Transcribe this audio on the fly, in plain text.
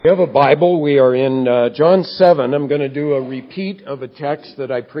If you have a Bible, we are in John 7. I'm going to do a repeat of a text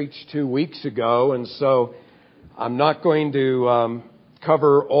that I preached 2 weeks ago, and so I'm not going to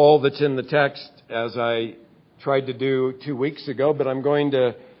cover all that's in the text as I tried to do 2 weeks ago, but I'm going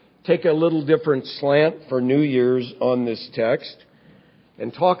to take a little different slant for New Year's on this text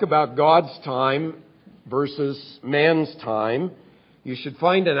and talk about God's time versus man's time. You should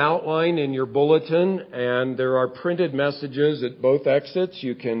find an outline in your bulletin, and there are printed messages at both exits.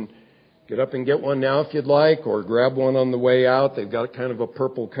 You can get up and get one now if you'd like, or grab one on the way out. They've got kind of a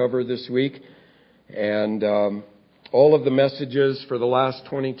purple cover this week. And all of the messages for the last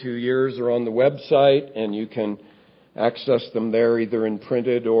 22 years are on the website, and you can access them there either in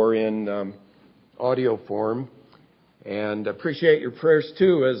printed or in audio form. And appreciate your prayers,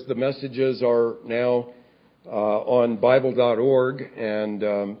 too, as the messages are now on Bible.org,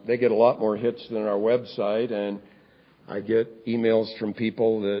 and they get a lot more hits than our website, and I get emails from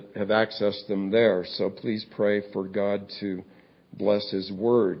people that have accessed them there. So please pray for God to bless His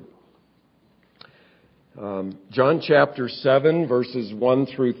Word. John chapter 7, verses 1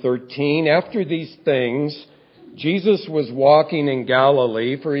 through 13. After these things, Jesus was walking in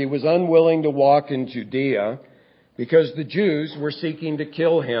Galilee, for He was unwilling to walk in Judea, because the Jews were seeking to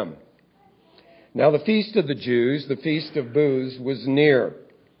kill Him. Now the feast of the Jews, the feast of booths, was near.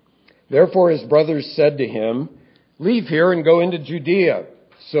 Therefore His brothers said to Him, "Leave here and go into Judea,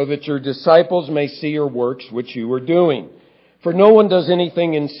 so that your disciples may see your works which you are doing. For no one does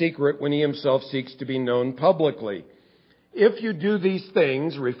anything in secret when he himself seeks to be known publicly. If you do these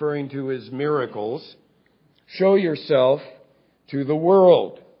things," referring to His miracles, "show yourself to the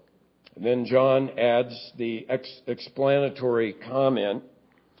world." And then John adds the explanatory comment,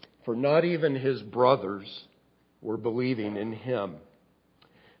 "For not even His brothers were believing in Him."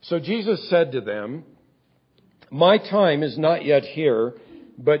 So Jesus said to them, "My time is not yet here,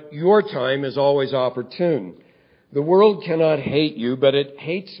 but your time is always opportune. The world cannot hate you, but it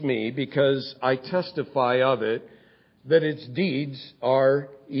hates me because I testify of it, that its deeds are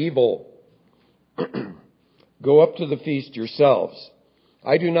evil. Go up to the feast yourselves.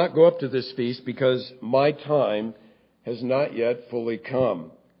 I do not go up to this feast because my time has not yet fully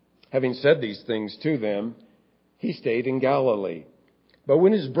come." Having said these things to them, He stayed in Galilee. But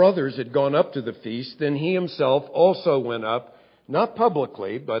when His brothers had gone up to the feast, then He Himself also went up, not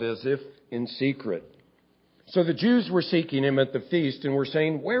publicly, but as if in secret. So the Jews were seeking Him at the feast and were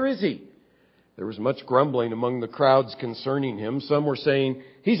saying, "Where is He?" There was much grumbling among the crowds concerning Him. Some were saying,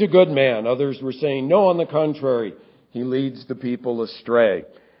 "He's a good man." Others were saying, "No, on the contrary, He leads the people astray."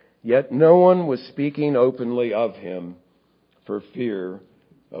 Yet no one was speaking openly of Him for fear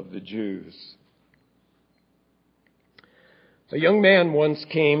of the Jews. A young man once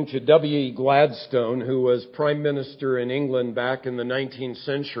came to W.E. Gladstone, who was Prime Minister in England back in the 19th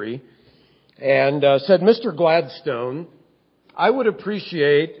century, and said, "Mr. Gladstone, I would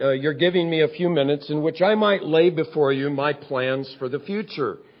appreciate your giving me a few minutes in which I might lay before you my plans for the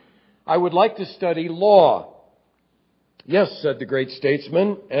future. I would like to study law." "Yes," said the great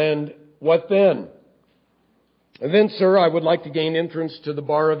statesman, "and what then?" "And then, sir, I would like to gain entrance to the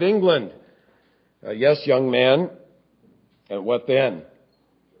Bar of England." "Yes, young man. And what then?"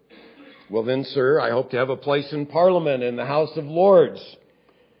 "Well then, sir, I hope to have a place in Parliament in the House of Lords."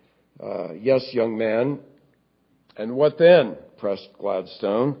 "Yes, young man. And what then?" pressed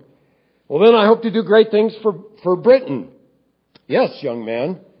Gladstone. "Well then, I hope to do great things for Britain." "Yes, young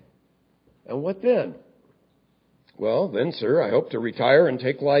man. And what then?" "Well then, sir, I hope to retire and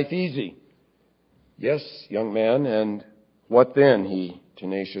take life easy." "Yes, young man, and what then?" he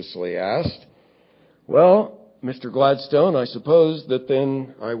tenaciously asked. "Well, Mr. Gladstone, I suppose that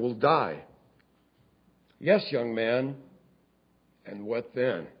then I will die." "Yes, young man, and what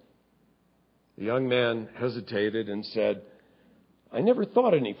then?" The young man hesitated and said, "I never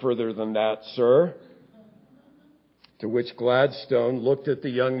thought any further than that, sir." To which Gladstone looked at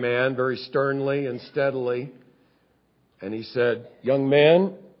the young man very sternly and steadily, and he said, "Young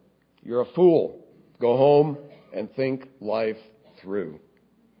man, you're a fool. Go home and think life through."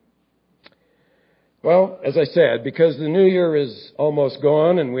 Well, as I said, because the new year is almost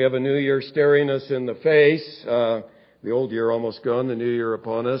gone and we have a new year staring us in the face, the old year almost gone, the new year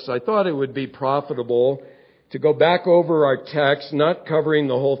upon us, I thought it would be profitable to go back over our text, not covering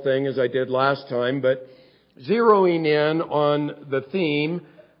the whole thing as I did last time, but zeroing in on the theme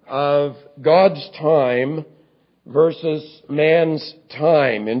of God's time versus man's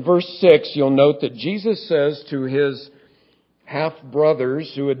time. In verse 6, you'll note that Jesus says to His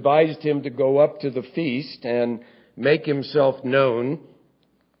half-brothers who advised Him to go up to the feast and make Himself known,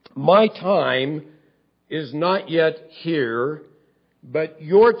 "My time is not yet here, but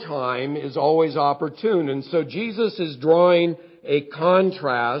your time is always opportune. And so Jesus is drawing a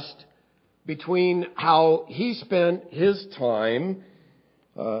contrast between how he spent his time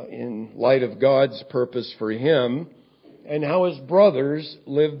in light of God's purpose for him and how his brothers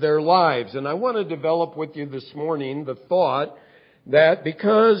lived their lives. And I want to develop with you this morning the thought that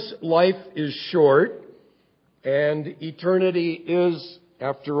because life is short and eternity is,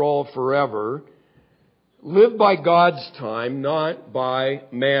 after all, forever, live by God's time, not by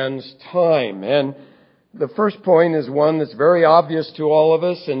man's time. And the first point is one that's very obvious to all of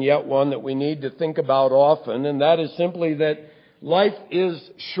us, and yet one that we need to think about often, and that is simply that life is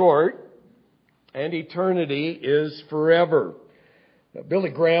short and eternity is forever. Billy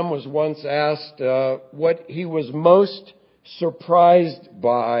Graham was once asked what he was most surprised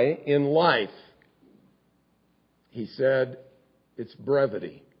by in life. He said, it's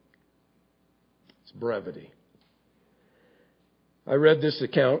brevity. It's brevity. I read this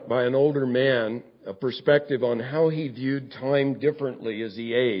account by an older man, a perspective on how he viewed time differently as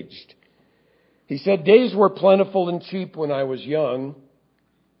he aged. He said, days were plentiful and cheap when I was young,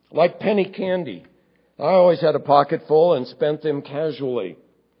 like penny candy. I always had a pocket full and spent them casually.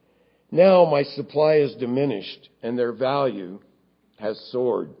 Now my supply is diminished and their value has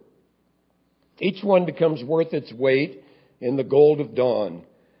soared. Each one becomes worth its weight in the gold of dawn.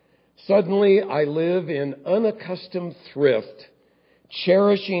 Suddenly I live in unaccustomed thrift,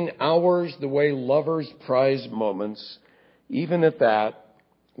 cherishing hours the way lovers prize moments. Even at that,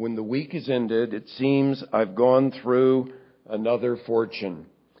 when the week is ended, it seems I've gone through another fortune.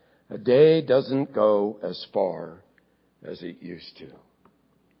 A day doesn't go as far as it used to.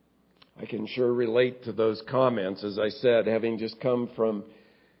 I can sure relate to those comments, as I said, having just come from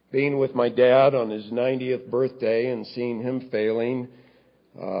being with my dad on his 90th birthday and seeing him failing.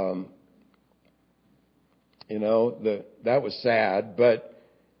 That was sad, but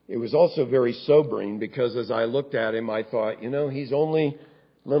it was also very sobering because as I looked at him, I thought, he's only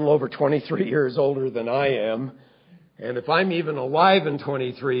a little over 23 years older than I am. And if I'm even alive in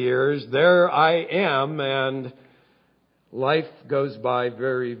 23 years, there I am, and life goes by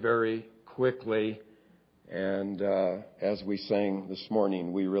very, very quickly. And as we sang this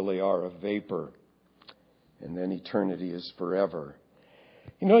morning, we really are a vapor. And then eternity is forever.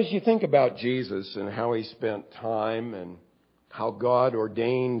 As you think about Jesus and how he spent time and how God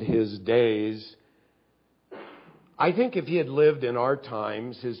ordained his days, I think if he had lived in our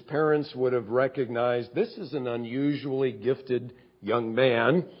times, his parents would have recognized this is an unusually gifted young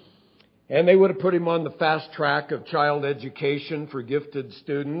man. And they would have put him on the fast track of child education for gifted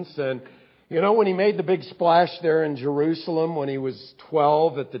students. And, when he made the big splash there in Jerusalem when he was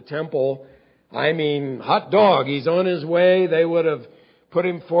 12 at the temple, hot dog, he's on his way. They would have put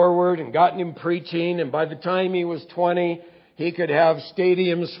him forward and gotten him preaching. And by the time he was 20, he could have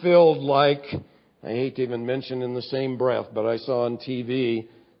stadiums filled like, I hate to even mention in the same breath, but I saw on TV,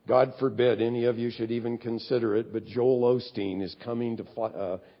 God forbid any of you should even consider it, but Joel Osteen is coming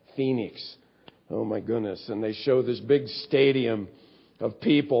to Phoenix. Oh my goodness. And they show this big stadium of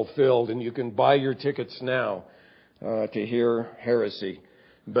people filled, and you can buy your tickets now to hear heresy.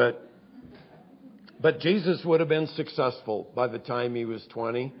 But Jesus would have been successful by the time he was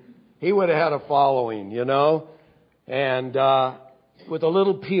 20. He would have had a following, and with a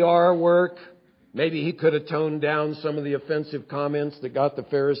little PR work, maybe he could have toned down some of the offensive comments that got the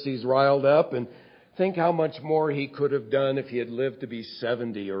Pharisees riled up, and think how much more he could have done if he had lived to be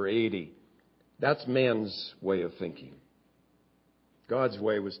 70 or 80. That's man's way of thinking. God's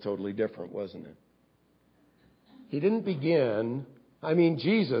way was totally different, wasn't it? He didn't begin,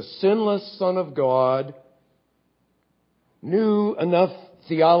 Jesus, sinless Son of God, knew enough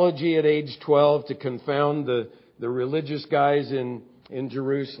theology at age 12 to confound the religious guys in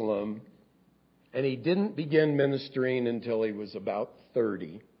Jerusalem. And he didn't begin ministering until he was about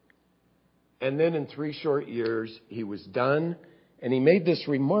 30. And then in 3 short years, he was done. And he made this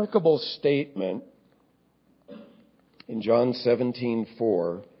remarkable statement in John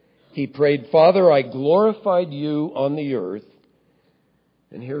 17:4. He prayed, Father, I glorified you on the earth.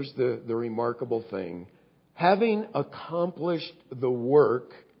 And here's the remarkable thing. Having accomplished the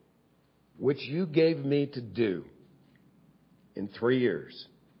work which you gave me to do in 3 years.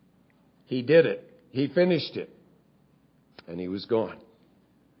 He did it. He finished it. And he was gone.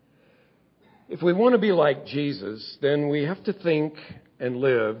 If we want to be like Jesus, then we have to think and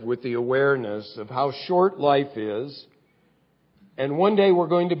live with the awareness of how short life is. And one day we're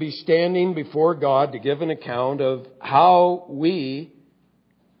going to be standing before God to give an account of how we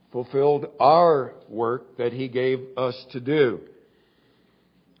fulfilled our work that he gave us to do.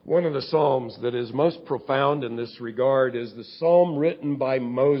 One of the Psalms that is most profound in this regard is the Psalm written by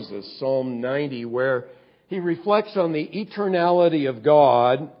Moses, Psalm 90, where he reflects on the eternality of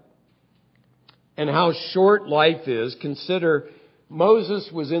God and how short life is. Consider,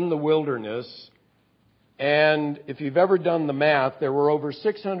 Moses was in the wilderness, and if you've ever done the math, there were over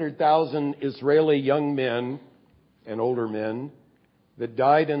 600,000 Israeli young men and older men that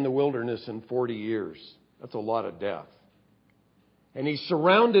died in the wilderness in 40 years. That's a lot of death. And he's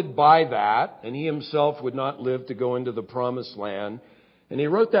surrounded by that, and he himself would not live to go into the promised land. And he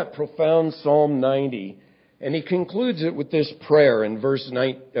wrote that profound Psalm 90, and he concludes it with this prayer in verse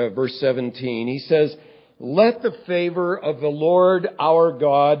 17. He says, "Let the favor of the Lord our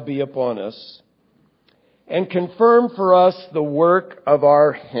God be upon us, and confirm for us the work of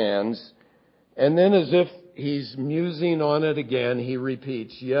our hands." And then, as if he's musing on it again, he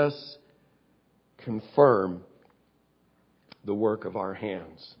repeats, "Yes, confirm the work of our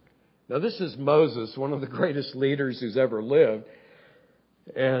hands." Now, this is Moses, one of the greatest leaders who's ever lived.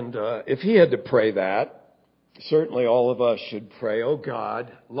 And if he had to pray that, certainly all of us should pray, "Oh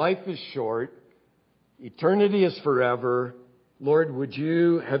God, life is short. Eternity is forever. Lord, would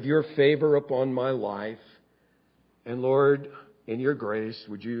you have your favor upon my life? And Lord, in your grace,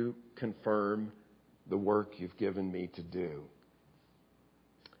 would you confirm the work you've given me to do?"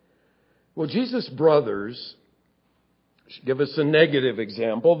 Well, Jesus' brothers give us a negative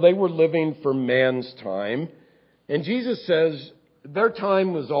example. They were living for man's time. And Jesus says their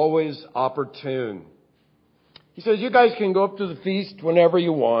time was always opportune. He says, you guys can go up to the feast whenever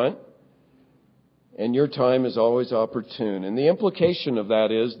you want, and your time is always opportune. And the implication of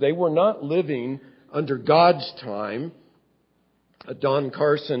that is they were not living under God's time. Don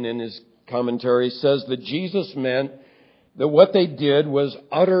Carson, in his commentary, says that Jesus meant that what they did was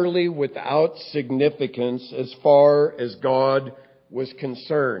utterly without significance as far as God was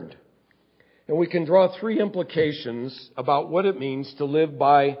concerned. And we can draw three implications about what it means to live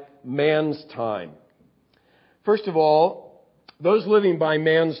by man's time. First of all, those living by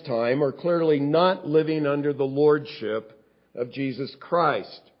man's time are clearly not living under the lordship of Jesus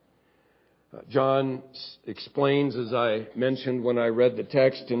Christ. John explains, as I mentioned when I read the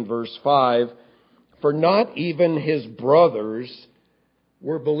text in verse 5, "For not even his brothers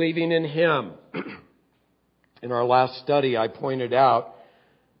were believing in him." In our last study, I pointed out,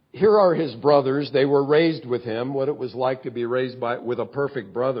 here are his brothers. They were raised with him. What it was like to be raised with a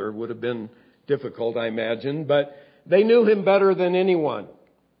perfect brother would have been difficult, I imagine. But they knew him better than anyone.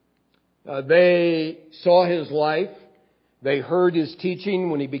 They saw his life. They heard his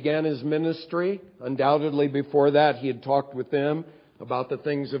teaching when he began his ministry. Undoubtedly before that, he had talked with them about the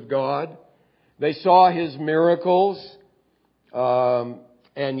things of God. They saw his miracles,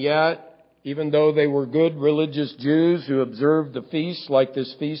 and yet, even though they were good religious Jews who observed the feasts like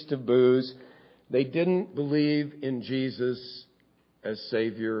this Feast of Booths, they didn't believe in Jesus as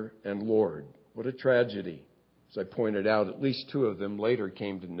Savior and Lord. What a tragedy. As I pointed out, at least two of them later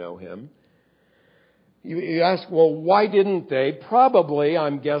came to know him. You ask, well, why didn't they? Probably,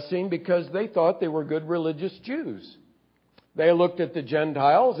 I'm guessing, because they thought they were good religious Jews. They looked at the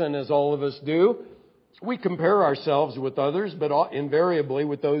Gentiles, and as all of us do, we compare ourselves with others, but invariably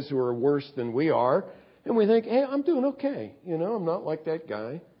with those who are worse than we are. And we think, hey, I'm doing okay. I'm not like that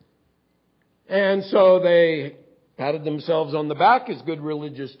guy. And so they patted themselves on the back as good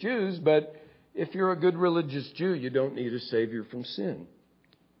religious Jews, but if you're a good religious Jew, you don't need a Savior from sin.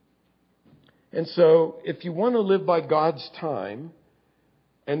 And so if you want to live by God's time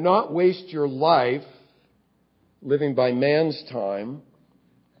and not waste your life living by man's time,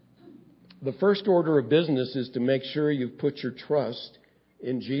 the first order of business is to make sure you've put your trust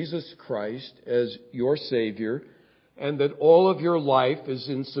in Jesus Christ as your Savior, and that all of your life is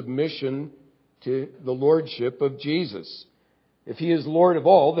in submission to the Lordship of Jesus. If He is Lord of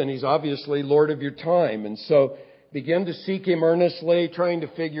all, then He's obviously Lord of your time. And so begin to seek Him earnestly, trying to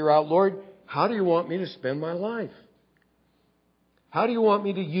figure out, Lord, how do you want me to spend my life? How do you want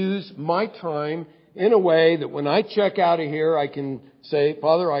me to use my time in a way that when I check out of here, I can say,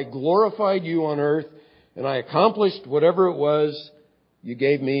 Father, I glorified you on earth and I accomplished whatever it was you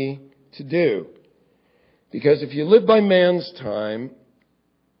gave me to do. Because if you live by man's time,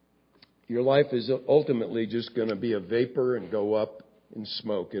 your life is ultimately just going to be a vapor and go up in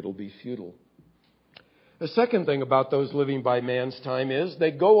smoke. It'll be futile. The second thing about those living by man's time is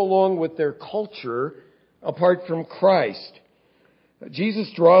they go along with their culture apart from Christ.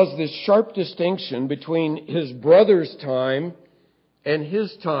 Jesus draws this sharp distinction between His brother's time and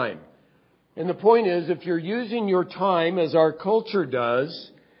His time. And the point is, if you're using your time as our culture does,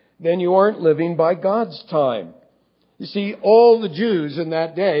 then you aren't living by God's time. You see, all the Jews in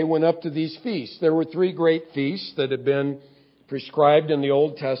that day went up to these feasts. There were 3 great feasts that had been prescribed in the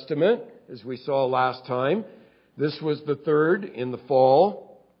Old Testament, as we saw last time. This was the 3rd in the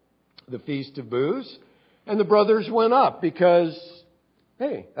fall, the Feast of Booths. And the brothers went up because,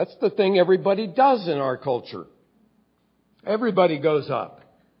 hey, that's the thing everybody does in our culture. Everybody goes up.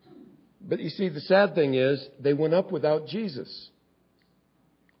 But you see, the sad thing is, they went up without Jesus.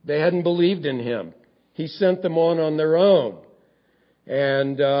 They hadn't believed in Him. He sent them on their own.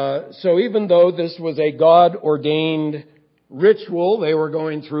 And so even though this was a God-ordained ritual they were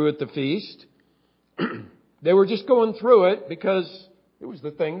going through at the feast, they were just going through it because it was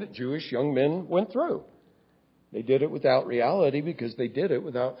the thing that Jewish young men went through. They did it without reality because they did it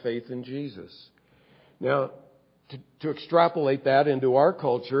without faith in Jesus. Now, to extrapolate that into our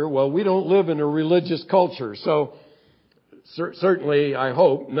culture, well, we don't live in a religious culture, so certainly, I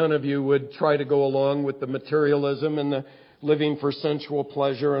hope, none of you would try to go along with the materialism and the living for sensual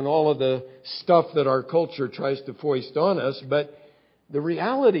pleasure and all of the stuff that our culture tries to foist on us. But the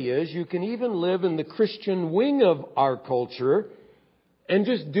reality is you can even live in the Christian wing of our culture and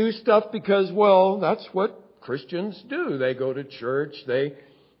just do stuff because, well, that's what Christians do. They go to church, they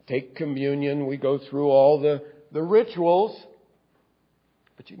take communion, we go through all the rituals.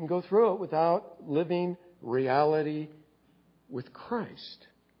 But you can go through it without living reality with Christ.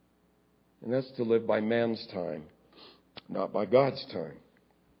 And that's to live by man's time, not by God's time.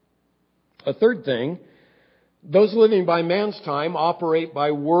 A third thing, those living by man's time operate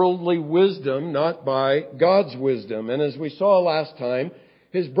by worldly wisdom, not by God's wisdom. And as we saw last time,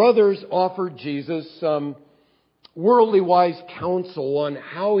 his brothers offered Jesus some worldly wise counsel on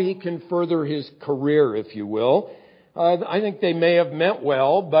how he can further his career, if you will. I think they may have meant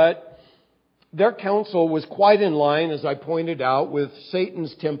well, but their counsel was quite in line, as I pointed out, with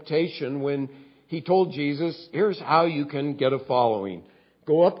Satan's temptation when he told Jesus, here's how you can get a following.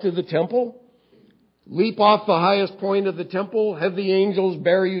 Go up to the temple, leap off the highest point of the temple, have the angels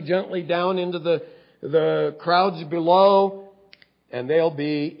bear you gently down into the crowds below, and they'll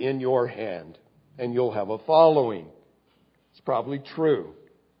be in your hand, and you'll have a following. It's probably true.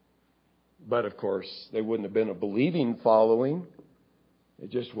 But of course, they wouldn't have been a believing following. It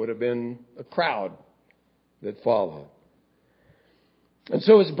just would have been a crowd that followed. And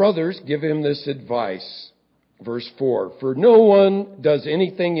so his brothers give him this advice. Verse 4, for no one does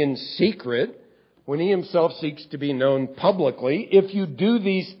anything in secret when he himself seeks to be known publicly. If you do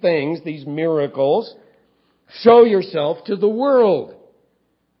these things, these miracles, show yourself to the world.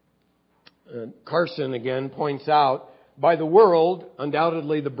 Carson again points out, by the world,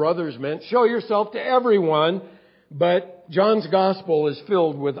 undoubtedly the brothers meant, show yourself to everyone. But John's gospel is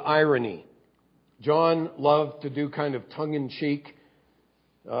filled with irony. John loved to do kind of tongue-in-cheek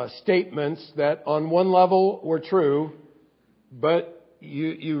statements that on one level were true, but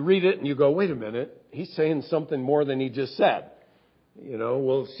you read it and you go, wait a minute, he's saying something more than he just said. You know,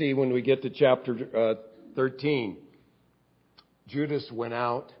 we'll see when we get to chapter 13. Judas went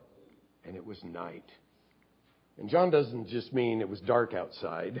out and it was night. And John doesn't just mean it was dark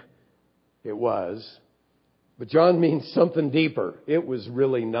outside. It was. But John means something deeper. It was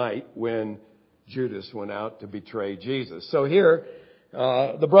really night when Judas went out to betray Jesus. So here,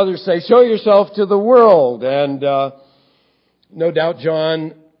 the brothers say, show yourself to the world. And no doubt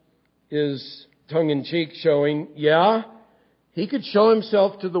John is tongue-in-cheek showing, yeah, he could show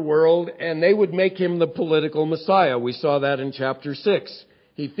himself to the world and they would make him the political Messiah. We saw that in chapter 6.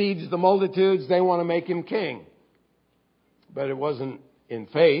 He feeds the multitudes, they want to make him king. But it wasn't in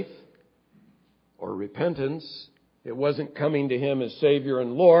faith or repentance. It wasn't coming to him as Savior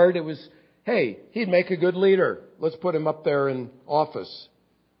and Lord. It was, hey, he'd make a good leader. Let's put him up there in office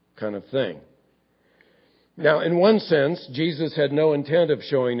kind of thing. Now, in one sense, Jesus had no intent of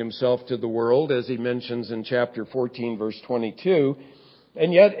showing himself to the world, as he mentions in chapter 14, verse 22.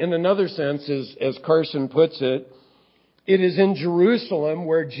 And yet, in another sense, as Carson puts it, it is in Jerusalem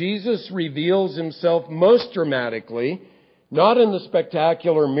where Jesus reveals himself most dramatically, not in the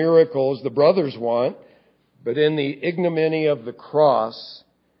spectacular miracles the brothers want, but in the ignominy of the cross,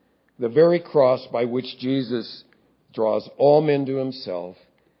 the very cross by which Jesus draws all men to himself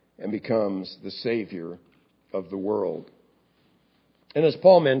and becomes the Savior of the world. And as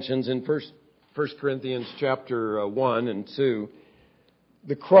Paul mentions in 1 Corinthians chapter 1 and 2,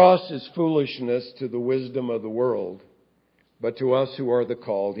 the cross is foolishness to the wisdom of the world, but to us who are the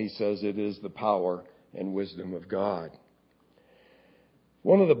called, he says, it is the power and wisdom of God.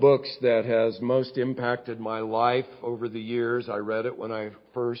 One of the books that has most impacted my life over the years, I read it when I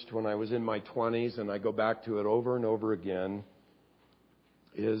was in my 20s, and I go back to it over and over again.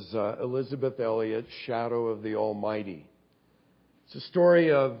 is Elizabeth Elliot, Shadow of the Almighty. It's a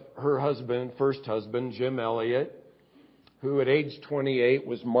story of her husband, first husband, Jim Elliot, who at age 28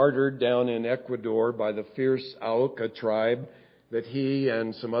 was martyred down in Ecuador by the fierce Auca tribe that he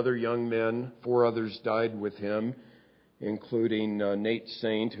and some other young men, 4 others died with him, including Nate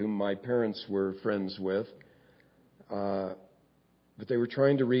Saint, whom my parents were friends with. But they were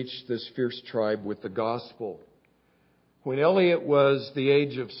trying to reach this fierce tribe with the gospel. When Elliot was the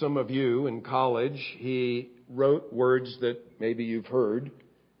age of some of you in college, he wrote words that maybe you've heard.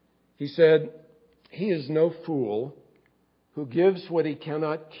 He said, "He is no fool who gives what he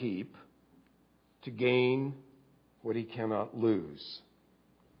cannot keep to gain what he cannot lose."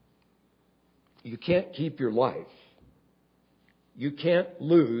 You can't keep your life. You can't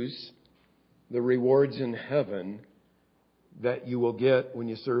lose the rewards in heaven that you will get when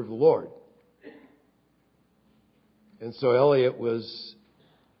you serve the Lord. And so Eliot was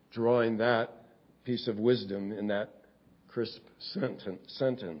drawing that piece of wisdom in that crisp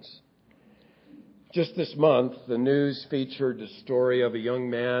sentence. Just this month, the news featured a story of a young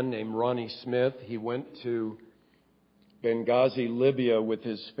man named Ronnie Smith. He went to Benghazi, Libya with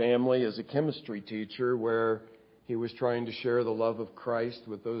his family as a chemistry teacher, where he was trying to share the love of Christ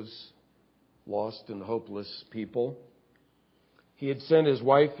with those lost and hopeless people. He had sent his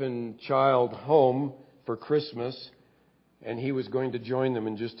wife and child home for Christmas, and he was going to join them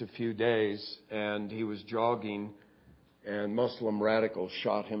in just a few days, and he was jogging, and Muslim radicals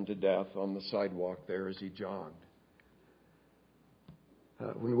shot him to death on the sidewalk there as he jogged.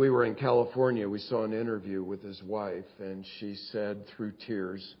 When we were in California, we saw an interview with his wife, and she said through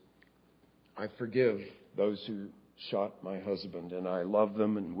tears, "I forgive those who shot my husband, and I love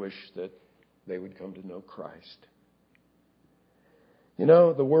them and wish that they would come to know Christ." You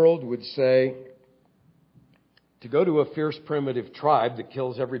know, the world would say, to go to a fierce primitive tribe that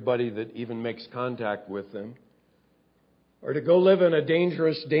kills everybody that even makes contact with them, or to go live in a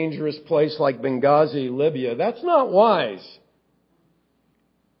dangerous, dangerous place like Benghazi, Libya, that's not wise.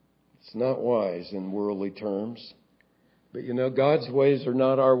 It's not wise in worldly terms. But you know, God's ways are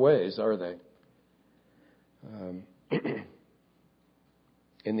not our ways, are they?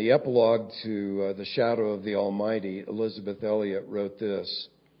 In the epilogue to The Shadow of the Almighty, Elizabeth Elliot wrote this.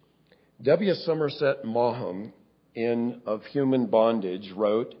 W. Somerset Maugham, in Of Human Bondage,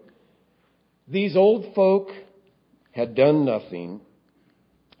 wrote, "These old folk had done nothing,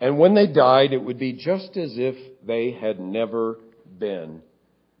 and when they died, it would be just as if they had never been."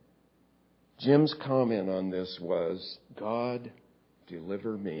 Jim's comment on this was, "God,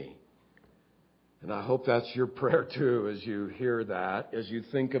 deliver me." And I hope that's your prayer too as you hear that, as you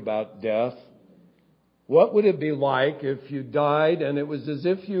think about death. What would it be like if you died and it was as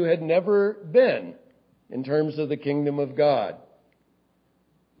if you had never been in terms of the kingdom of God?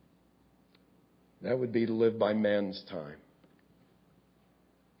 That would be to live by man's time.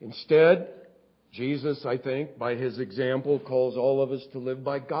 Instead, Jesus, I think, by his example, calls all of us to live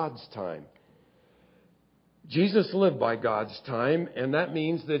by God's time. Jesus lived by God's time, and that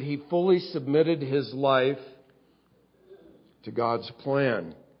means that he fully submitted his life to God's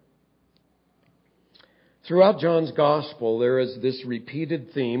plan. Throughout John's Gospel, there is this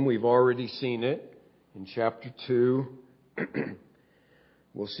repeated theme. We've already seen it in chapter 2.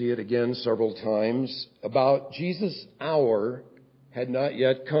 We'll see it again several times, about Jesus' hour had not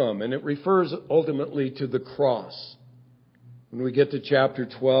yet come, and it refers ultimately to the cross. When we get to chapter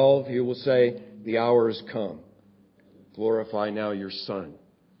 12, he will say, "The hour has come. Glorify now your Son."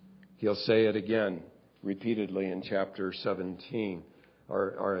 He'll say it again repeatedly in chapter 17,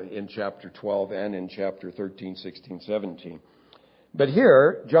 or in chapter 12 and in chapter 13, 16, 17. But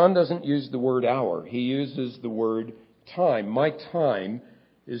here, John doesn't use the word hour. He uses the word time. My time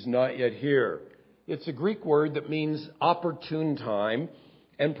is not yet here. It's a Greek word that means opportune time.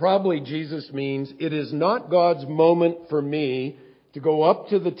 And probably Jesus means it is not God's moment for me to go up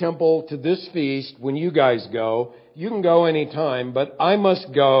to the temple to this feast when you guys go. You can go anytime, but I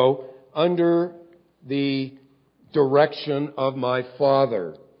must go under the direction of my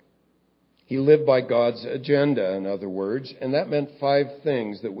Father. He lived by God's agenda, in other words, and that meant 5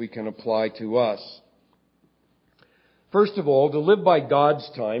 things that we can apply to us. First of all, to live by God's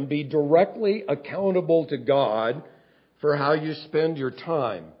time, be directly accountable to God for how you spend your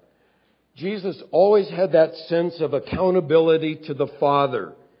time. Jesus always had that sense of accountability to the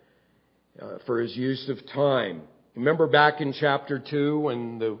Father for his use of time. Remember back in chapter 2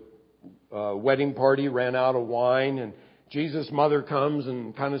 when the wedding party ran out of wine and Jesus' mother comes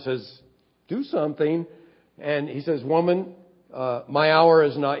and kind of says, "Do something." And he says, "Woman, my hour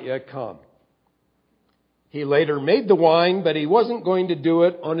has not yet come." He later made the wine, but he wasn't going to do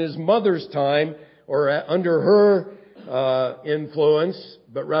it on his mother's time or under her influence,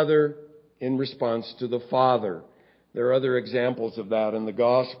 but rather in response to the Father. There are other examples of that in the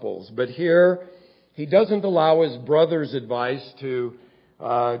Gospels. But here, he doesn't allow his brother's advice to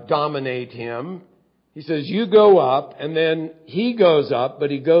dominate him. He says, you go up, and then he goes up, but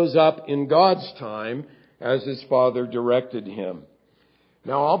he goes up in God's time as his Father directed him.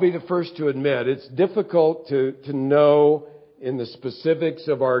 Now, I'll be the first to admit, it's difficult to know in the specifics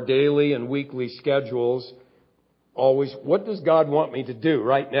of our daily and weekly schedules always, what does God want me to do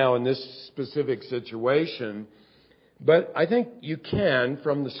right now in this specific situation? But I think you can,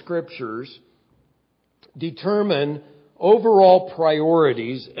 from the Scriptures, determine overall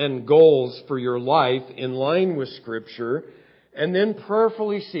priorities and goals for your life in line with Scripture, and then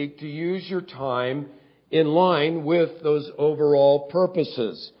prayerfully seek to use your time in line with those overall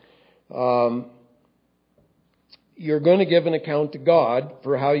purposes. You're going to give an account to God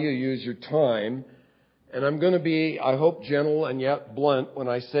for how you use your time. And I'm going to be, I hope, gentle and yet blunt when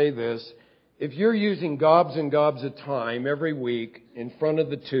I say this. If you're using gobs and gobs of time every week in front of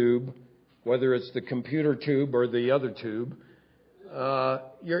the tube, whether it's the computer tube or the other tube,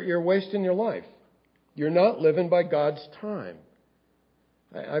 you're wasting your life. You're not living by God's time.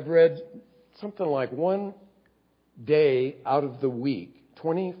 I've read something like one day out of the week,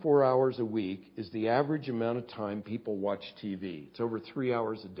 24 hours a week, is the average amount of time people watch TV. It's over 3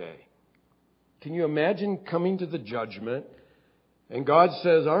 hours a day. Can you imagine coming to the judgment and God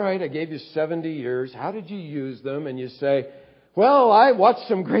says, all right, I gave you 70 years. How did you use them? And you say, well, I watched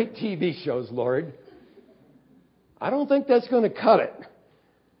some great TV shows, Lord. I don't think that's going to cut it.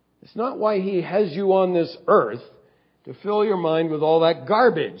 It's not why He has you on this earth to fill your mind with all that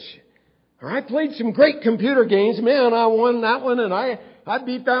garbage. Or I played some great computer games. Man, I won that one and I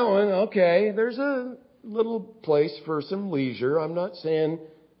beat that one. Okay, there's a little place for some leisure. I'm not saying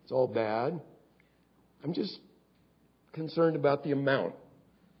it's all bad. I'm just concerned about the amount.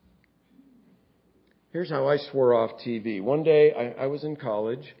 Here's how I swore off TV. One day I was in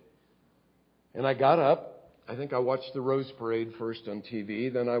college and I got up. I think I watched the Rose Parade first on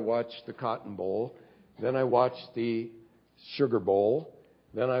TV. Then I watched the Cotton Bowl. Then I watched the Sugar Bowl.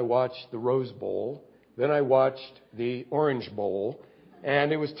 Then I watched the Rose Bowl. Then I watched the Orange Bowl.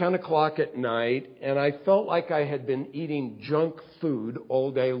 And it was 10 o'clock at night. And I felt like I had been eating junk food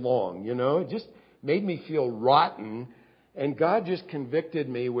all day long. You know, it just made me feel rotten. And God just convicted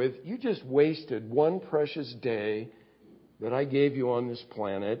me with, you just wasted one precious day that I gave you on this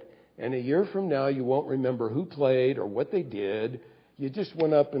planet. And a year from now, you won't remember who played or what they did. You just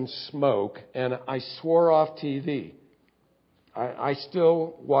went up and smoked. And I swore off TV. I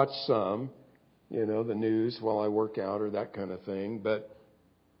still watch some, you know, the news while I work out or that kind of thing. But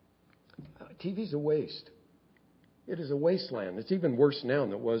TV's a waste. It is a wasteland. It's even worse now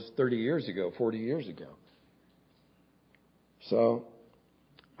than it was 30 years ago, 40 years ago. So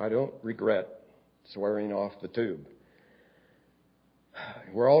I don't regret swearing off the tube.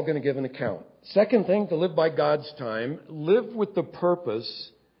 We're all going to give an account. Second thing, to live by God's time, live with the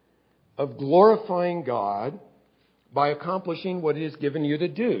purpose of glorifying God by accomplishing what He has given you to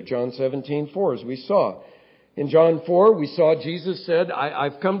do. John 17:4, as we saw. In John 4, we saw Jesus said,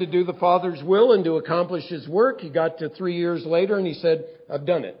 I've come to do the Father's will and to accomplish His work. He got to 3 years later and He said, I've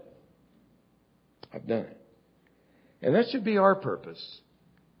done it. I've done it. And that should be our purpose.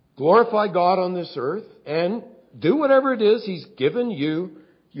 Glorify God on this earth and do whatever it is He's given you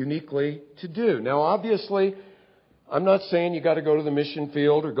uniquely to do. Now, obviously, I'm not saying you got to go to the mission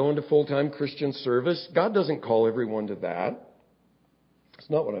field or go into full-time Christian service. God doesn't call everyone to that. That's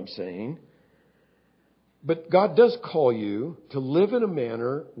not what I'm saying. But God does call you to live in a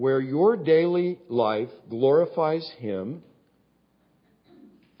manner where your daily life glorifies Him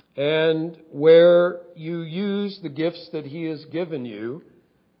and where you use the gifts that He has given you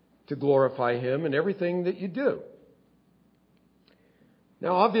to glorify Him in everything that you do.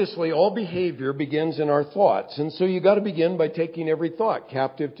 Now, obviously, all behavior begins in our thoughts. And so you've got to begin by taking every thought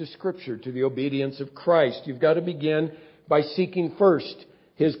captive to Scripture, to the obedience of Christ. You've got to begin by seeking first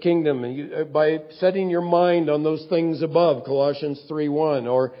His kingdom, and by setting your mind on those things above, Colossians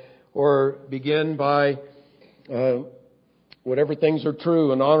 3:1, or begin by whatever things are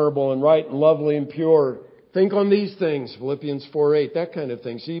true and honorable and right and lovely and pure. Think on these things, Philippians 4:8, that kind of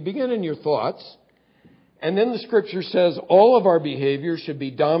thing. So you begin in your thoughts. And then the Scripture says all of our behavior should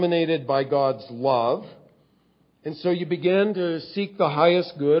be dominated by God's love. And so you begin to seek the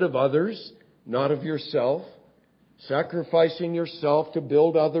highest good of others, not of yourself. Sacrificing yourself to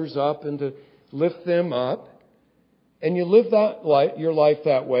build others up and to lift them up. and you live that life, your life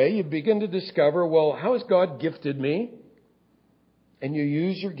that way, you begin to discover, well, how has God gifted me? And you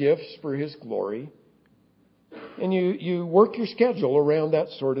use your gifts for His glory. And you work your schedule around that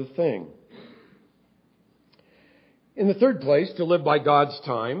sort of thing. In the third place, to live by God's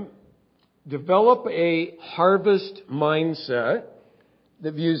time, develop a harvest mindset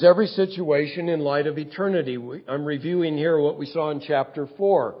that views every situation in light of eternity. I'm reviewing here what we saw in chapter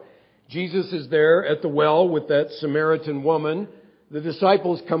 4. Jesus is there at the well with that Samaritan woman. The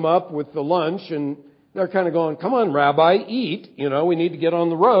disciples come up with the lunch and they're kind of going, come on, Rabbi, eat. We need to get on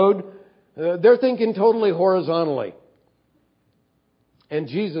the road. They're thinking totally horizontally. And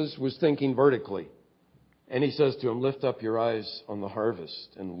Jesus was thinking vertically. And He says to him, lift up your eyes on the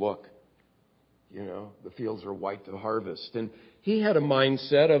harvest and look. The fields are white to harvest. And he had a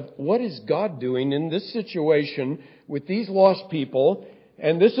mindset of, what is God doing in this situation with these lost people?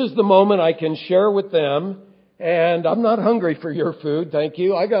 And this is the moment I can share with them. And I'm not hungry for your food, thank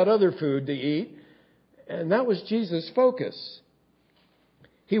you. I got other food to eat. And that was Jesus' focus.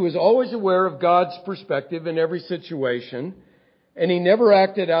 He was always aware of God's perspective in every situation. And He never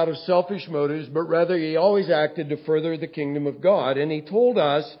acted out of selfish motives, but rather He always acted to further the kingdom of God. And He told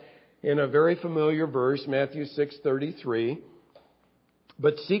us in a very familiar verse, Matthew 6:33,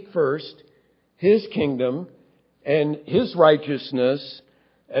 but seek first His kingdom and His righteousness,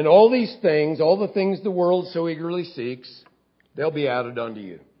 and all these things, all the things the world so eagerly seeks, they'll be added unto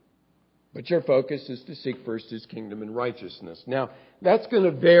you. But your focus is to seek first His kingdom and righteousness. Now, that's going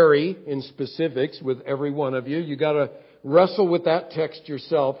to vary in specifics with every one of you. You got to wrestle with that text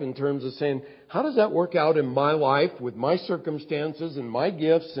yourself in terms of saying, how does that work out in my life with my circumstances and my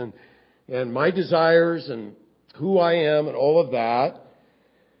gifts and my desires and who I am and all of that?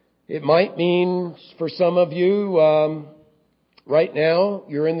 It might mean for some of you, right now,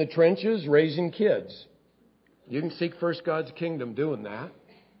 you're in the trenches raising kids. You can seek first God's kingdom doing that.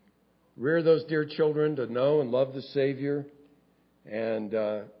 Rear those dear children to know and love the Savior, and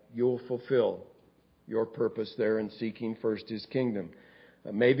you'll fulfill your purpose there in seeking first His kingdom.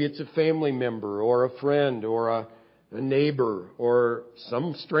 Maybe it's a family member or a friend or a neighbor or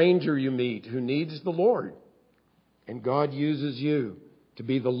some stranger you meet who needs the Lord. And God uses you to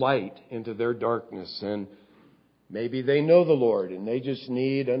be the light into their darkness. And maybe they know the Lord and they just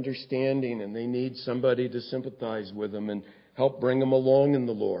need understanding and they need somebody to sympathize with them and help bring them along in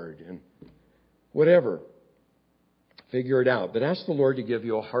the Lord. And whatever. Figure it out. But ask the Lord to give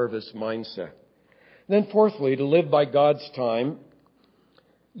you a harvest mindset. Then fourthly, to live by God's time,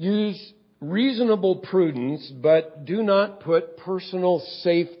 use reasonable prudence, but do not put personal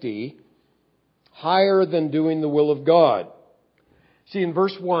safety higher than doing the will of God. See, in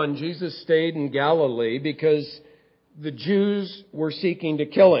verse 1, Jesus stayed in Galilee because the Jews were seeking to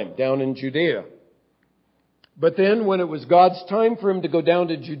kill Him down in Judea. But then when it was God's time for Him to go down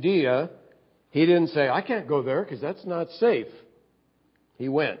to Judea, He didn't say, I can't go there because that's not safe. He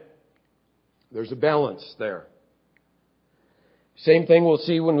went. There's a balance there. Same thing we'll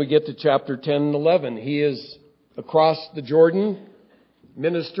see when we get to chapter 10 and 11. He is across the Jordan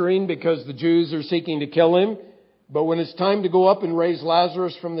ministering because the Jews are seeking to kill Him. But when it's time to go up and raise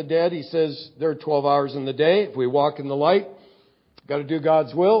Lazarus from the dead, He says, there are 12 hours in the day. If we walk in the light, got to do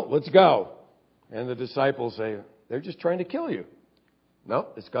God's will, let's go. And the disciples say, they're just trying to kill you. No,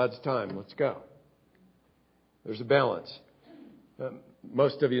 it's God's time. Let's go. There's a balance.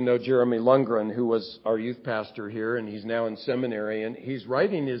 Most of you know Jeremy Lundgren, who was our youth pastor here, and he's now in seminary. And he's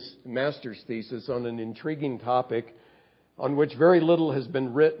writing his master's thesis on an intriguing topic on which very little has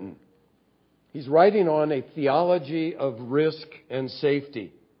been written. He's writing on a theology of risk and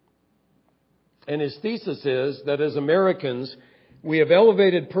safety. And his thesis is that as Americans, we have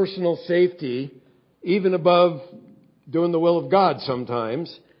elevated personal safety even above doing the will of God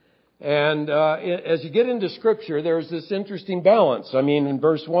sometimes. And as you get into Scripture, there's this interesting balance. I mean, in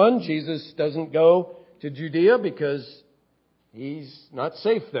verse 1, Jesus doesn't go to Judea because He's not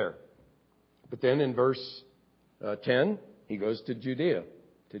safe there. But then in verse 10, He goes to Judea,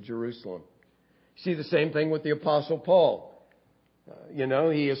 to Jerusalem. See the same thing with the Apostle Paul.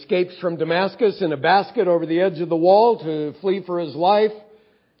 He escapes from Damascus in a basket over the edge of the wall to flee for his life.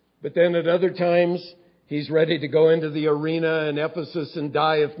 But then at other times, he's ready to go into the arena in Ephesus and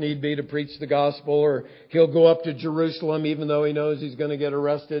die if need be to preach the gospel. Or he'll go up to Jerusalem even though he knows he's going to get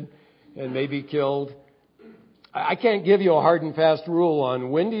arrested and maybe killed. I can't give you a hard and fast rule on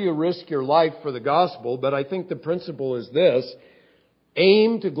when do you risk your life for the gospel, but I think the principle is this.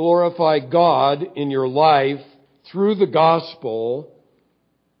 Aim to glorify God in your life through the gospel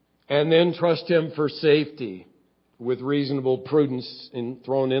and then trust Him for safety with reasonable prudence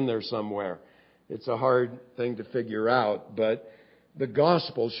thrown in there somewhere. It's a hard thing to figure out, but the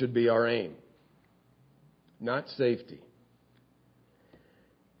gospel should be our aim, not safety.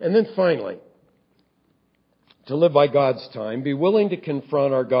 And then finally, to live by God's time, be willing to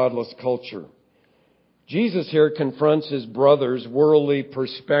confront our godless culture. Jesus here confronts his brother's worldly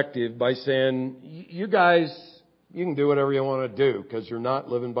perspective by saying, you guys, you can do whatever you want to do because you're not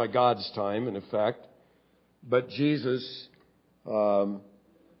living by God's time, in effect. But Jesus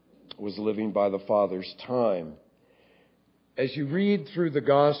was living by the Father's time. As you read through the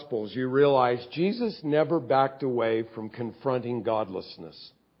Gospels, you realize Jesus never backed away from confronting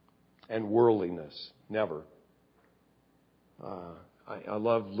godlessness and worldliness. Never. I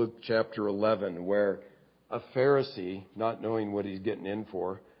love Luke chapter 11, where a Pharisee, not knowing what he's getting in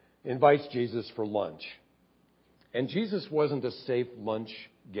for, invites Jesus for lunch. And Jesus wasn't a safe lunch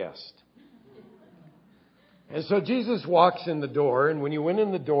guest. And so Jesus walks in the door, and when you went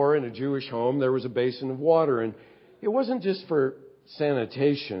in the door in a Jewish home, there was a basin of water. And it wasn't just for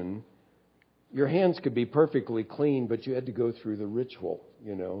sanitation. Your hands could be perfectly clean, but you had to go through the ritual,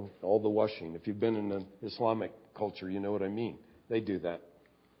 all the washing. If you've been in an Islamic culture, you know what I mean. They do that.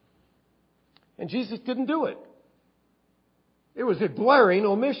 And Jesus didn't do it. It was a glaring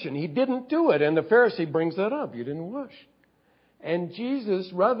omission. He didn't do it. And the Pharisee brings that up. You didn't wash. And Jesus,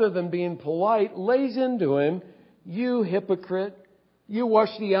 rather than being polite, lays into him, you hypocrite. You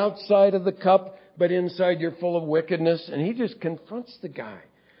wash the outside of the cup, but inside you're full of wickedness. And he just confronts the guy.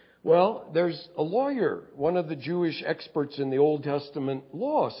 Well, there's a lawyer, one of the Jewish experts in the Old Testament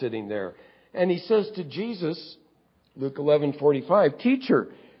law, sitting there. And he says to Jesus, Luke 11:45, "Teacher,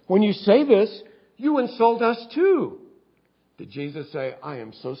 when you say this, you insult us too." Did Jesus say, "I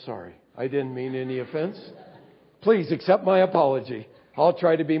am so sorry. I didn't mean any offense. Please accept my apology. I'll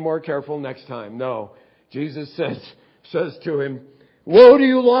try to be more careful next time"? No. Jesus says to him, "Woe to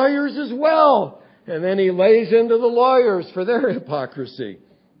you lawyers as well." And then he lays into the lawyers for their hypocrisy.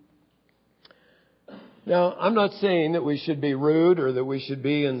 Now, I'm not saying that we should be rude or that we should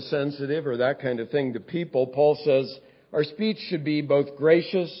be insensitive or that kind of thing to people. Paul says our speech should be both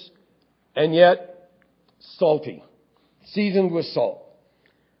gracious and yet salty, seasoned with salt.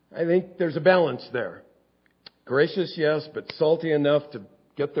 I think there's a balance there. Gracious, yes, but salty enough to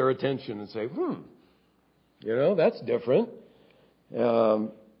get their attention and say, that's different.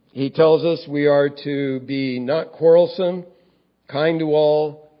 He tells us we are to be not quarrelsome, kind to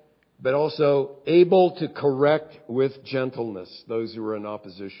all, but also able to correct with gentleness those who are in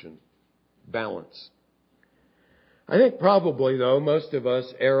opposition. Balance. I think probably, though, most of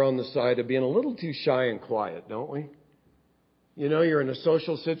us err on the side of being a little too shy and quiet, don't we? You're in a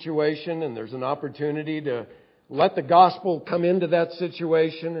social situation and there's an opportunity to let the gospel come into that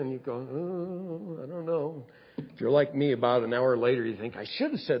situation and you go, I don't know. If you're like me, about an hour later, you think, I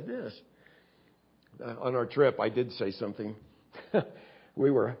should have said this. On our trip, I did say something. We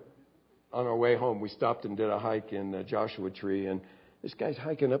were on our way home. We stopped and did a hike in Joshua Tree, and this guy's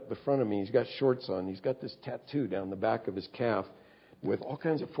hiking up the front of me. He's got shorts on. He's got this tattoo down the back of his calf with all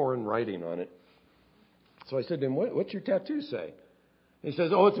kinds of foreign writing on it. So I said to him, what's your tattoo say? He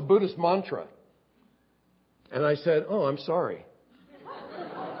says, it's a Buddhist mantra. And I said, I'm sorry.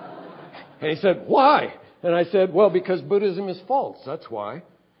 And he said, why? And I said, because Buddhism is false. That's why.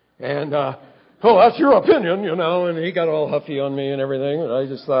 And, that's your opinion, and he got all huffy on me and everything. And I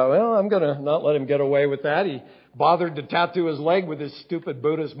just thought, I'm going to not let him get away with that. He bothered to tattoo his leg with his stupid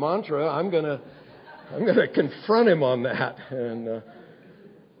Buddhist mantra. I'm going to confront him on that. And,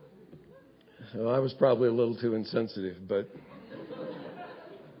 so I was probably a little too insensitive, but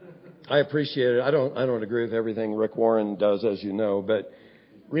I appreciate it. I don't agree with everything Rick Warren does, as you know, but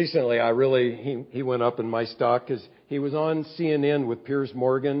recently he went up in my stock because he was on CNN with Piers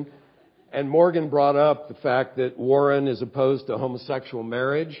Morgan, and Morgan brought up the fact that Warren is opposed to homosexual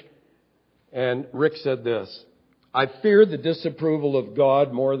marriage, and Rick said this: "I fear the disapproval of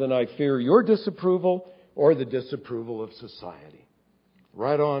God more than I fear your disapproval or the disapproval of society."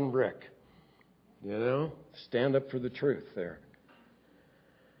 Right on, Rick. Stand up for the truth there.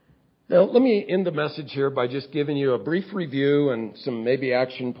 Now, let me end the message here by just giving you a brief review and some maybe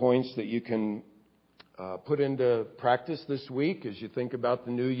action points that you can put into practice this week as you think about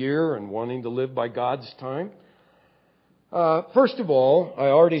the new year and wanting to live by God's time. First of all, I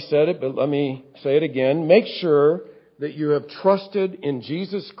already said it, but let me say it again. Make sure that you have trusted in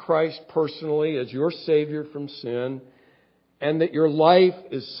Jesus Christ personally as your Savior from sin, and that your life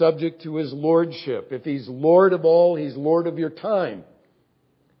is subject to His Lordship. If He's Lord of all, He's Lord of your time.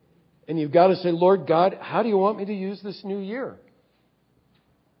 And you've got to say, Lord God, how do you want me to use this new year?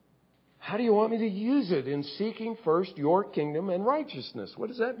 How do you want me to use it in seeking first your kingdom and righteousness? What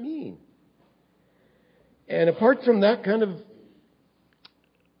does that mean? And apart from that kind of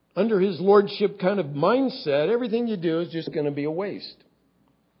under His lordship kind of mindset, everything you do is just going to be a waste.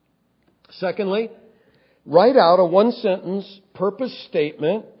 Secondly, write out a one-sentence purpose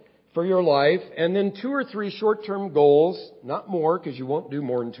statement for your life, and then 2 or 3 short-term goals, not more because you won't do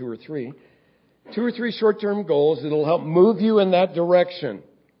more than 2 or 3. 2 or 3 short-term goals that'll help move you in that direction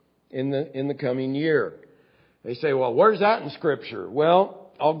in the coming year. They say, well, where's that in Scripture?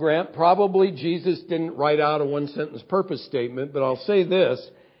 Well, I'll grant probably Jesus didn't write out a one-sentence purpose statement, but I'll say this.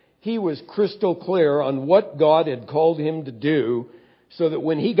 He was crystal clear on what God had called Him to do, so that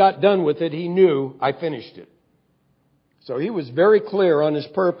when He got done with it, He knew, I finished it. So He was very clear on His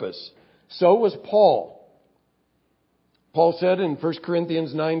purpose. So was Paul. Paul said in 1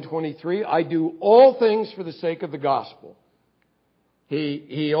 Corinthians 9:23, I do all things for the sake of the gospel.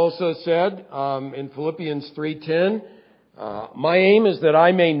 He also said in Philippians 3:10, my aim is that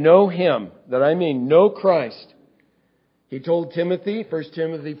I may know Him, that I may know Christ. He told Timothy, 1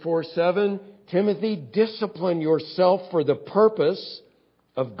 Timothy 4:7, Timothy, discipline yourself for the purpose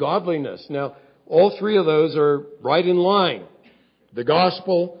of godliness. Now, all 3 of those are right in line. The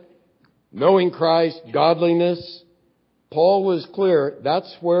gospel, knowing Christ, godliness. Paul was clear,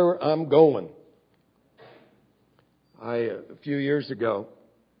 that's where I'm going. A few years ago,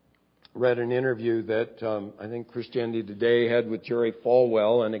 read an interview that I think Christianity Today had with Jerry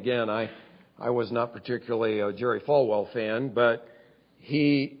Falwell. And again, I was not particularly a Jerry Falwell fan, but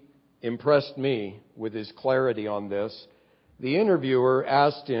he impressed me with his clarity on this. The interviewer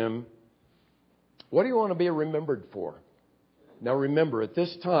asked him, what do you want to be remembered for? Now remember, at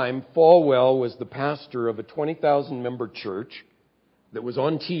this time, Falwell was the pastor of a 20,000 member church that was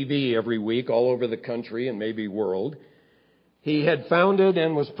on TV every week all over the country and maybe world. He had founded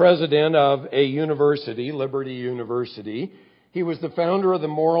and was president of a university, Liberty University. He was the founder of the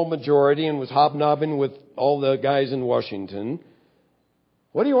Moral Majority and was hobnobbing with all the guys in Washington.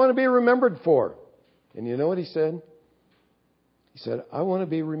 What do you want to be remembered for? And you know what he said? He said, I want to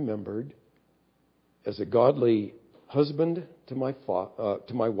be remembered as a godly husband to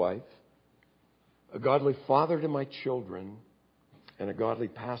my wife, a godly father to my children, and a godly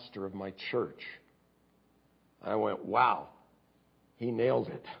pastor of my church. I went, wow, he nailed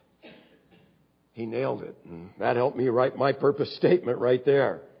it. He nailed it. And that helped me write my purpose statement right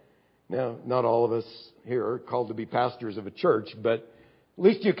there. Now, not all of us here are called to be pastors of a church, but at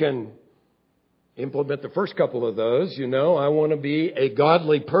least you can implement the first couple of those. You know, I want to be a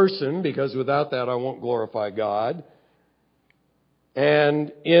godly person because without that I won't glorify God.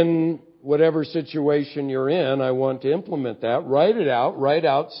 And in whatever situation you're in, I want to implement that. Write it out. Write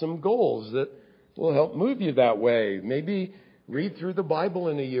out some goals that will help move you that way. Maybe read through the Bible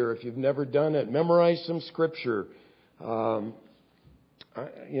in a year if you've never done it. Memorize some Scripture. It's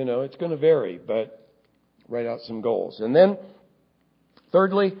going to vary, but write out some goals. And then,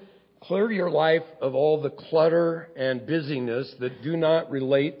 thirdly, clear your life of all the clutter and busyness that do not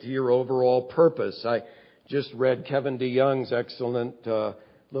relate to your overall purpose. I just read Kevin DeYoung's excellent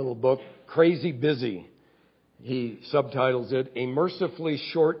little book, Crazy Busy. He subtitles it, A Mercifully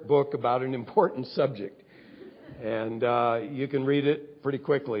Short Book About an Important Subject. And you can read it pretty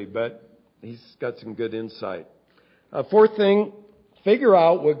quickly, but he's got some good insight. Fourth thing, figure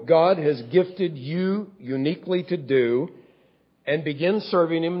out what God has gifted you uniquely to do and begin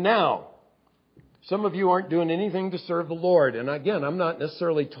serving Him now. Some of you aren't doing anything to serve the Lord. And again, I'm not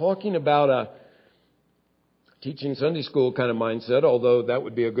necessarily talking about a teaching Sunday school kind of mindset, although that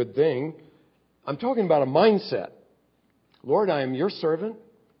would be a good thing. I'm talking about a mindset. Lord, I am your servant.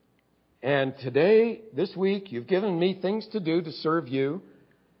 And today, this week, you've given me things to do to serve you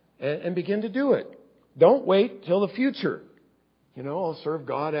and begin to do it. Don't wait till the future. I'll serve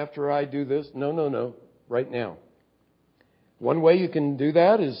God after I do this. No. Right now. One way you can do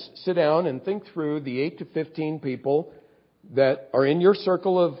that is sit down and think through the 8 to 15 people that are in your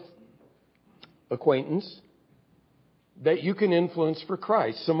circle of acquaintance that you can influence for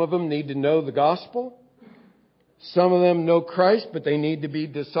Christ. Some of them need to know the gospel. Some of them know Christ, but they need to be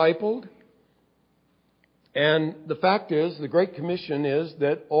discipled. And the fact is, the Great Commission is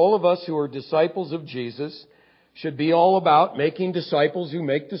that all of us who are disciples of Jesus should be all about making disciples who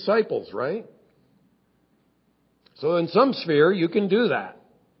make disciples, right? So in some sphere, you can do that.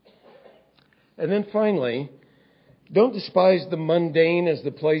 And then finally, don't despise the mundane as the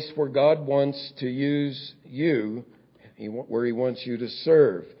place where God wants to use you, where He wants you to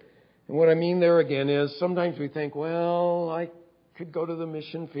serve. And what I mean there again is sometimes we think, well, I could go to the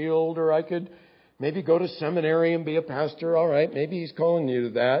mission field, or I could maybe go to seminary and be a pastor. All right, maybe He's calling you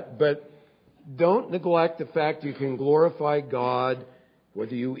to that. But don't neglect the fact you can glorify God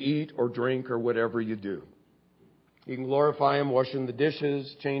whether you eat or drink or whatever you do. You can glorify Him washing the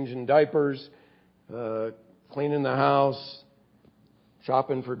dishes, changing diapers, cleaning the house,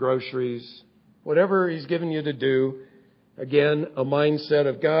 shopping for groceries, whatever He's given you to do. Again, a mindset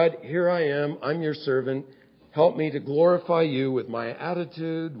of, God, here I am. I'm your servant. Help me to glorify you with my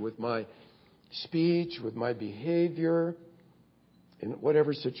attitude, with my speech, with my behavior, in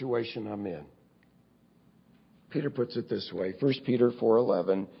whatever situation I'm in. Peter puts it this way, 1 Peter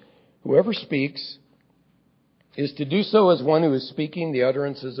 4:11, whoever speaks is to do so as one who is speaking the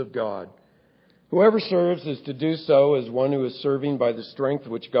utterances of God. Whoever serves is to do so as one who is serving by the strength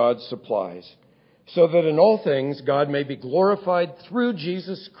which God supplies, so that in all things God may be glorified through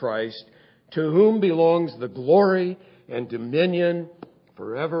Jesus Christ, to whom belongs the glory and dominion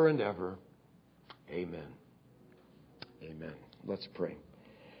forever and ever. Amen. Amen. Let's pray.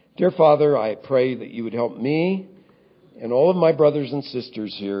 Dear Father, I pray that you would help me and all of my brothers and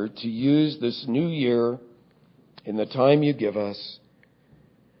sisters here to use this new year in the time you give us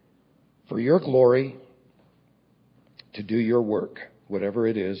for your glory, to do your work, whatever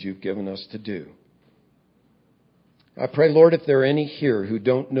it is you've given us to do. I pray, Lord, if there are any here who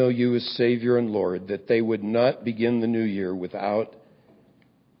don't know you as Savior and Lord, that they would not begin the new year without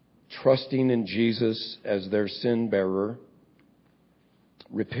trusting in Jesus as their sin bearer,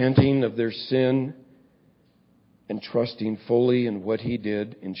 repenting of their sin, and trusting fully in what He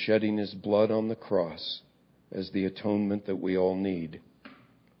did in shedding His blood on the cross as the atonement that we all need.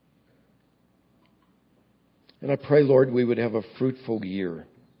 And I pray, Lord, we would have a fruitful year.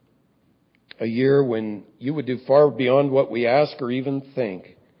 A year when you would do far beyond what we ask or even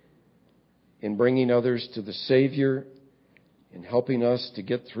think in bringing others to the Savior, in helping us to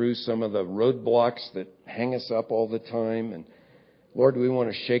get through some of the roadblocks that hang us up all the time. And Lord, we want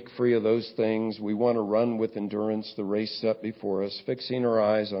to shake free of those things. We want to run with endurance the race set before us, fixing our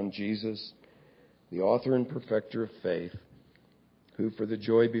eyes on Jesus, the author and perfecter of faith, who for the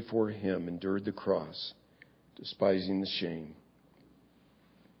joy before Him endured the cross, despising the shame.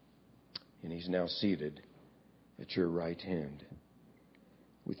 And He's now seated at your right hand.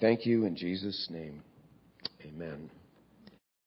 We thank you in Jesus' name. Amen.